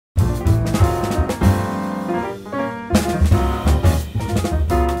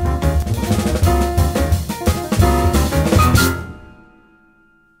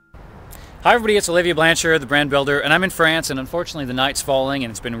Hi everybody, it's Olivier Blanchard, the brand builder, and I'm in France, and unfortunately the night's falling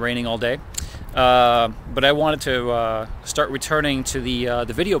and it's been raining all day. But I wanted to start returning to the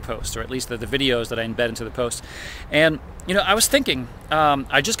video post, or at least the videos that I embed into the post. And you know, I was thinking,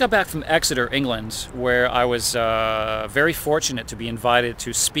 I just got back from Exeter, England, where I was very fortunate to be invited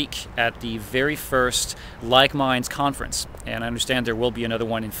to speak at the very first Like Minds conference. And I understand there will be another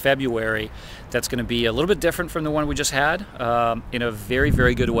one in February that's going to be a little bit different from the one we just had, in a very,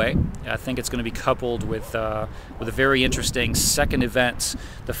 very good way. I think it's going to be coupled with a very interesting second event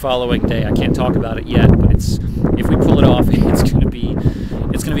the following day. I can't talk about it yet, but if we pull it off, it's going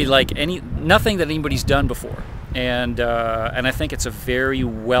to be like nothing that anybody's done before. And I think it's a very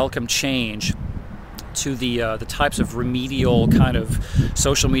welcome change to the types of remedial kind of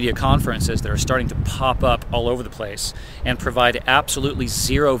social media conferences that are starting to pop up all over the place and provide absolutely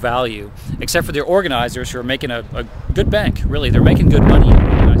zero value, except for their organizers who are making a good bank. Really, they're making good money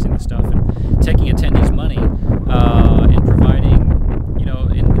organizing this stuff and taking attendees' money and providing, you know,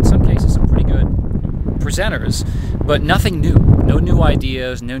 in some cases, some pretty good presenters, but nothing new. No new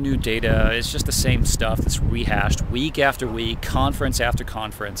ideas, no new data. It's just the same stuff that's rehashed week after week, conference after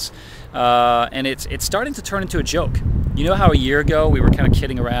conference, and it's starting to turn into a joke. You know how a year ago we were kind of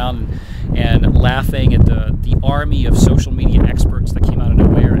kidding around and laughing at the army of social media experts that came out of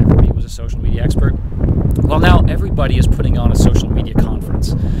nowhere, and everybody was a social media expert? Well, now everybody is putting on a social media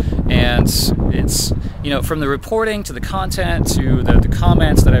conference, and it's, you know, from the reporting to the content to the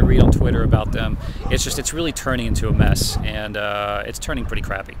comments that I read on Twitter about them, it's really turning into a mess, and it's turning pretty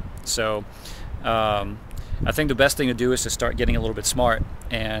crappy. So I think the best thing to do is to start getting a little bit smart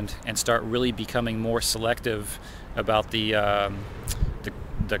and start really becoming more selective about the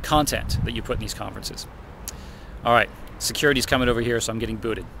content that you put in these conferences. All right, security's coming over here, so I'm getting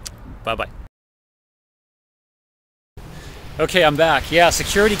booted. Bye-bye. Okay, I'm back. Yeah,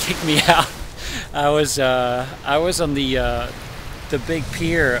 security kicked me out. I was on the big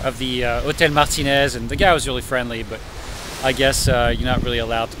pier of the Hotel Martinez, and the guy was really friendly, but I guess you're not really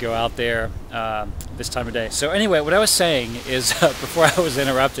allowed to go out there this time of day. So anyway, what I was saying is, before I was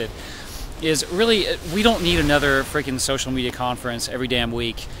interrupted, is really we don't need another freaking social media conference every damn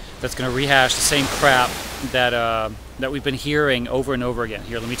week that's going to rehash the same crap that we've been hearing over and over again.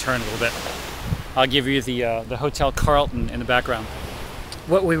 Here, let me turn a little bit. I'll give you the Hotel Carlton in the background.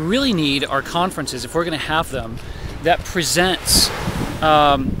 What we really need are conferences, if we're going to have them, that presents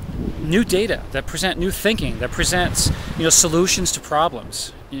new data, that present new thinking, that presents, you know, solutions to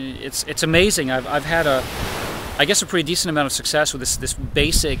problems. It's amazing. I've had I guess a pretty decent amount of success with this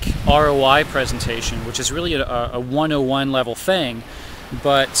basic ROI presentation, which is really a 101 level thing,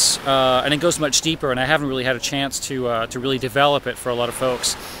 but and it goes much deeper, and I haven't really had a chance to really develop it for a lot of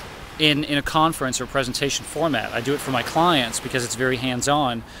folks in a conference or presentation format. I do it for my clients because it's very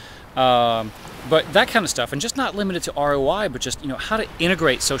hands-on. But that kind of stuff, and just not limited to ROI, but just, you know, how to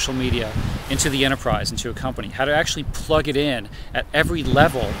integrate social media into the enterprise, into a company, how to actually plug it in at every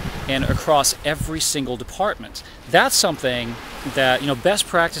level and across every single department. That's something that, you know, best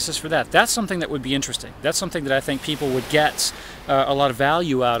practices for that. That's something that would be interesting. That's something that I think people would get a lot of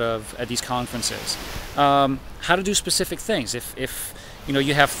value out of at these conferences. How to do specific things. If you know,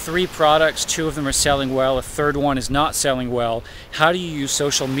 you have 3 products, 2 of them are selling well, a third one is not selling well. How do you use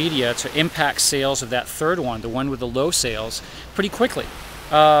social media to impact sales of that third one, the one with the low sales, pretty quickly?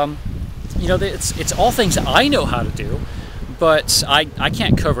 You know, it's all things I know how to do, but I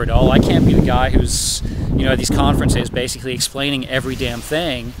can't cover it all. I can't be the guy who's, you know, at these conferences basically explaining every damn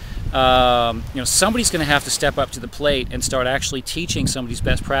thing. You know, somebody's going to have to step up to the plate and start actually teaching some of these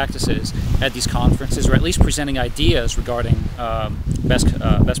best practices at these conferences, or at least presenting ideas regarding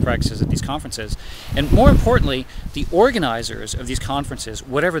best practices at these conferences. And more importantly, the organizers of these conferences,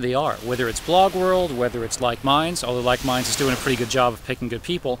 whatever they are, whether it's Blog World, whether it's Like Minds, although Like Minds is doing a pretty good job of picking good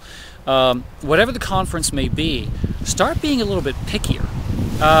people, whatever the conference may be, start being a little bit pickier.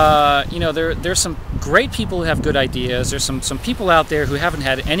 You know, there's some great people who have good ideas. There's some people out there who haven't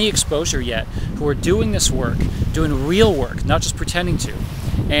had any exposure yet, who are doing this work, doing real work, not just pretending to,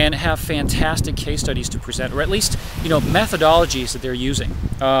 and have fantastic case studies to present, or at least, you know, methodologies that they're using.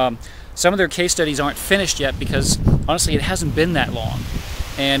 Some of their case studies aren't finished yet because, honestly, it hasn't been that long.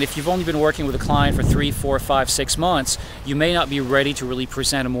 And if you've only been working with a client for 3, 4, 5, 6 months, you may not be ready to really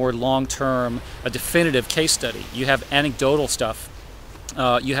present a more long-term, a definitive case study. You have anecdotal stuff.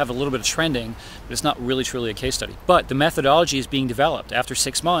 You have a little bit of trending, but it's not really truly a case study. But the methodology is being developed. After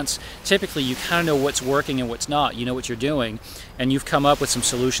 6 months, typically you kind of know what's working and what's not. You know what you're doing, and you've come up with some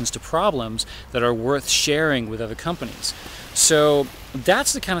solutions to problems that are worth sharing with other companies. So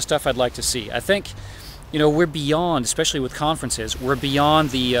that's the kind of stuff I'd like to see. I think you know, we're beyond, especially with conferences, we're beyond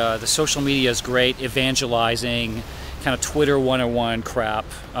the social media is great, evangelizing, kind of Twitter 101 crap.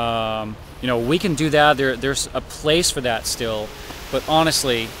 You know, we can do that. There's a place for that still, but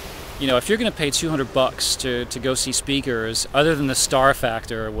honestly, you know, if you're going to pay $200 to go see speakers, other than the star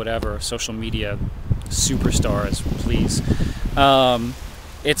factor or whatever, social media superstars, please.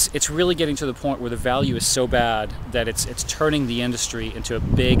 It's really getting to the point where the value is so bad that it's turning the industry into a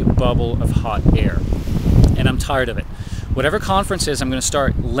big bubble of hot air, and I'm tired of it. Whatever conferences I'm going to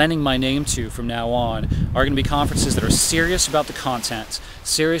start lending my name to from now on are going to be conferences that are serious about the content,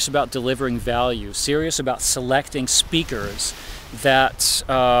 serious about delivering value, serious about selecting speakers that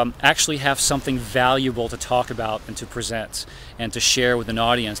actually have something valuable to talk about and to present and to share with an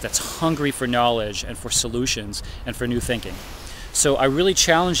audience that's hungry for knowledge and for solutions and for new thinking. So I really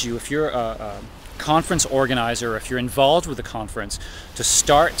challenge you, if you're a conference organizer, if you're involved with a conference, to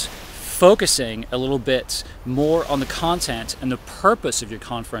start focusing a little bit more on the content and the purpose of your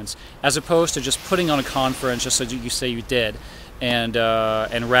conference, as opposed to just putting on a conference just so you say you did and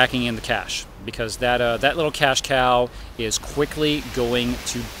racking in the cash, because that little cash cow is quickly going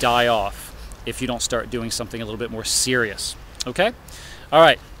to die off if you don't start doing something a little bit more serious. Okay? All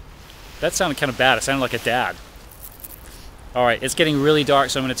right. That sounded kind of bad. It sounded like a dad. All right, it's getting really dark,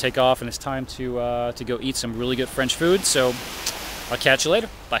 so I'm going to take off, and it's time to go eat some really good French food. So I'll catch you later.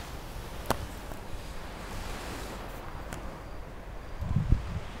 Bye.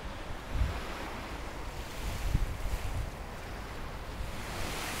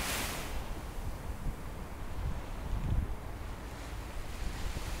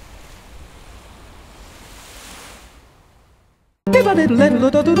 Diddle diddle diddle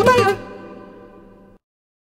diddle diddle.